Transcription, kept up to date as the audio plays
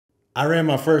I ran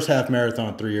my first half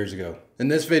marathon 3 years ago. In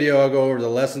this video, I'll go over the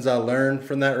lessons I learned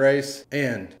from that race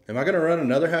and am I gonna run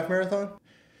another half marathon?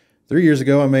 3 years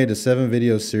ago, I made a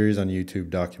 7-video series on YouTube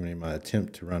documenting my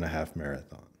attempt to run a half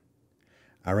marathon.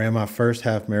 I ran my first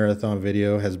half marathon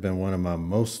video, has been one of my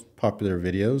most popular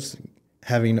videos,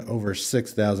 having over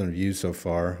 6,000 views so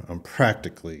far. I'm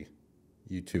practically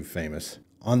YouTube famous.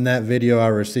 On that video, I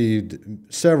received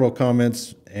several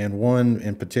comments, and one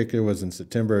in particular was in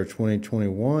September of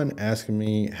 2021 asking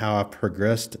me how I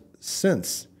progressed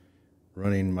since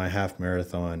running my half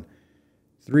marathon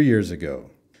 3 years ago.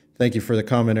 Thank you for the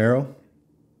comment, Arrow.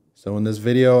 So in this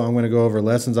video, I'm going to go over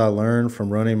lessons I learned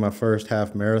from running my first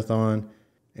half marathon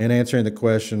and answering the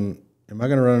question, am I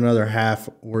going to run another half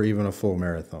or even a full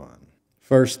marathon?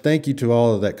 First, thank you to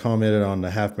all that commented on the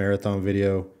half marathon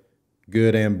video,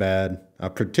 good and bad. I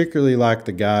particularly like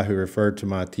the guy who referred to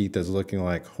my teeth as looking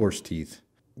like horse teeth.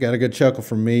 Got a good chuckle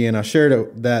from me, and I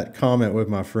shared that comment with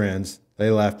my friends. They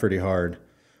laughed pretty hard.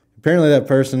 Apparently that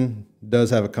person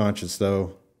does have a conscience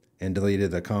though, and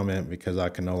deleted the comment because I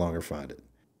can no longer find it.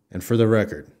 And for the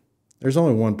record, there's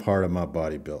only one part of my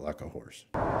body built like a horse.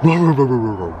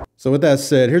 So with that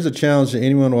said, here's a challenge to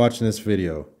anyone watching this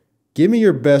video. Give me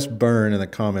your best burn in the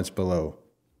comments below.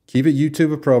 Keep it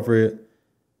YouTube appropriate,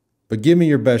 but give me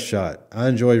your best shot. I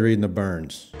enjoy reading the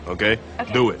burns. Okay.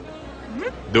 Do it.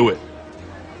 Do it.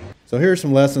 So here are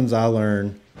some lessons I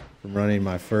learned from running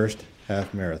my first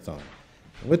half marathon.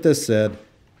 With this said,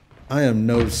 I am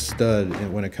no stud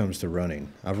when it comes to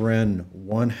running. I've ran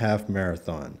one half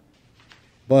marathon.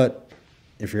 But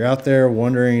if you're out there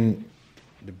wondering,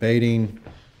 debating,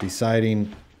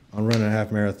 deciding on running a half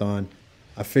marathon,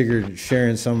 I figured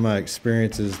sharing some of my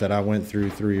experiences that I went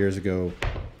through 3 years ago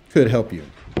could help you.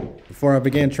 Before I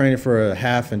began training for a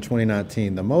half in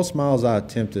 2019, the most miles I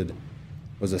attempted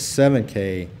was a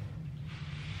 7K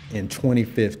in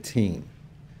 2015.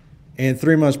 And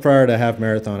 3 months prior to half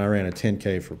marathon, I ran a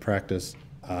 10K for practice.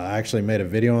 I actually made a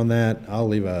video on that. I'll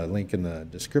leave a link in the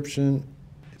description.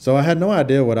 So I had no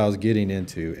idea what I was getting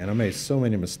into, and I made so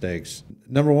many mistakes.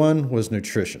 Number one was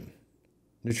nutrition.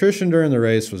 Nutrition during the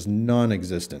race was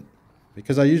non-existent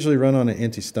because I usually run on an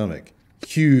empty stomach.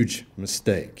 Huge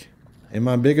mistake. And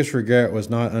my biggest regret was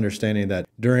not understanding that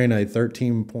during a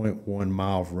 13.1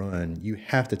 mile run, you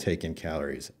have to take in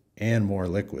calories and more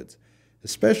liquids,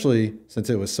 especially since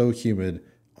it was so humid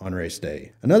on race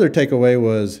day. Another takeaway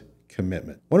was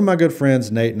commitment. One of my good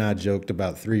friends, Nate, and I joked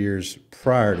about 3 years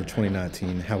prior to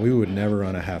 2019 how we would never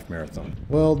run a half marathon.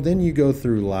 Well, then you go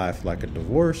through life like a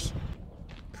divorce,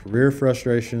 career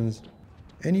frustrations,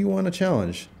 and you want a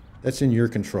challenge that's in your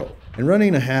control. And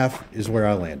running a half is where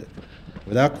I landed.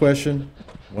 Without question,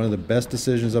 one of the best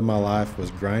decisions of my life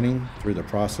was grinding through the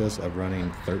process of running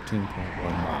 13.1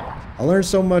 miles. I learned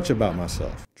so much about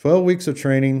myself. 12 weeks of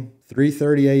training,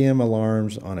 3:30 a.m.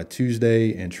 alarms on a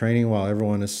Tuesday and training while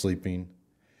everyone is sleeping.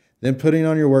 Then putting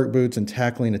on your work boots and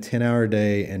tackling a 10-hour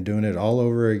day and doing it all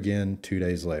over again 2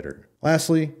 days later.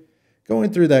 Lastly,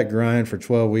 going through that grind for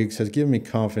 12 weeks has given me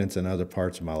confidence in other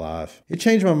parts of my life. It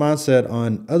changed my mindset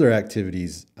on other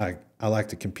activities I like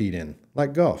to compete in,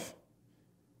 like golf.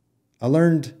 I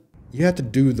learned you have to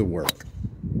do the work,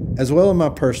 as well in my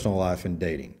personal life and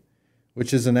dating,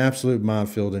 which is an absolute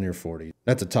minefield in your 40s.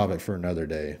 That's a topic for another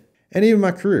day. And even my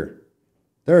career.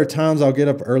 There are times I'll get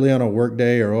up early on a work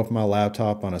day or open my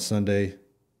laptop on a Sunday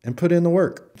and put in the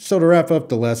work. So to wrap up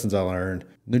the lessons I learned,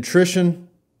 nutrition,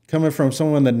 coming from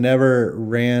someone that never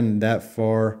ran that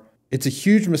far, it's a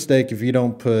huge mistake if you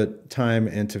don't put time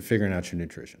into figuring out your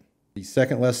nutrition. The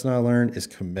second lesson I learned is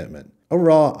commitment.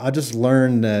 Overall, I just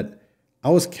learned that I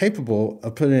was capable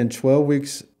of putting in 12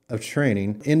 weeks of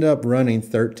training, ended up running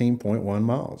 13.1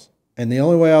 miles. And the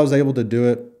only way I was able to do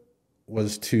it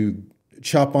was to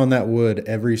chop on that wood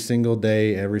every single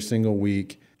day, every single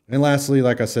week. And lastly,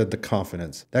 like I said, the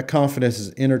confidence. That confidence is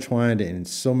intertwined in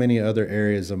so many other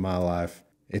areas of my life.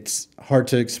 It's hard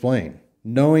to explain.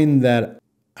 Knowing that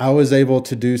I was able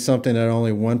to do something that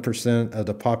only 1% of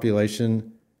the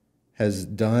population has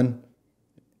done,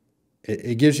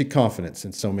 it gives you confidence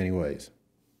in so many ways.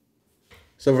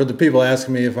 So for the people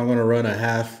asking me if I'm going to run a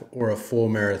half or a full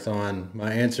marathon,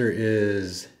 my answer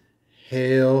is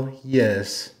hell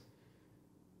yes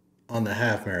on the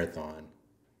half marathon.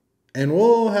 And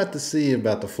we'll have to see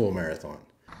about the full marathon.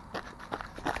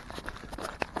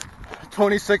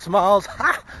 26 miles?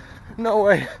 Ha! No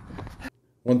way.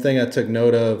 One thing I took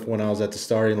note of when I was at the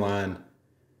starting line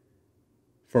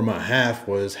for my half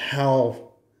was how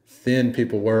thin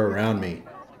people were around me.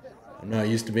 I'm not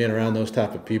used to being around those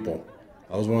type of people.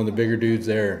 I was one of the bigger dudes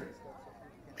there.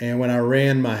 And when I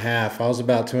ran my half, I was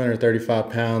about 235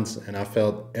 pounds, and I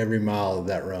felt every mile of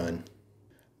that run.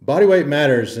 Body weight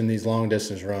matters in these long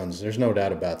distance runs. There's no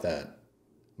doubt about that.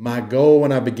 My goal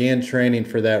when I began training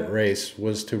for that race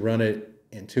was to run it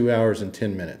in 2 hours and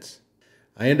 10 minutes.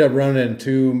 I ended up running in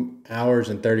 2 hours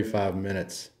and 35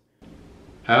 minutes.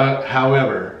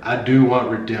 However, I do want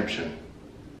redemption.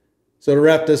 So to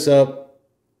wrap this up,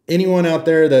 anyone out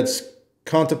there that's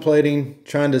contemplating,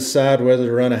 trying to decide whether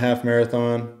to run a half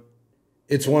marathon,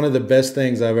 it's one of the best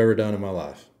things I've ever done in my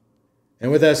life.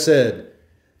 And with that said,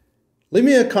 leave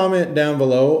me a comment down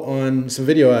below on some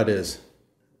video ideas.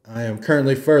 I am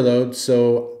currently furloughed,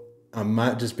 so I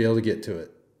might just be able to get to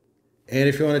it. And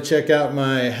if you want to check out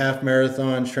my half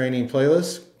marathon training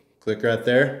playlist, click right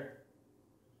there.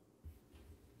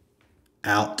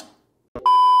 Out.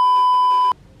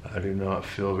 I do not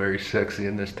feel very sexy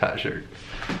in this tie shirt.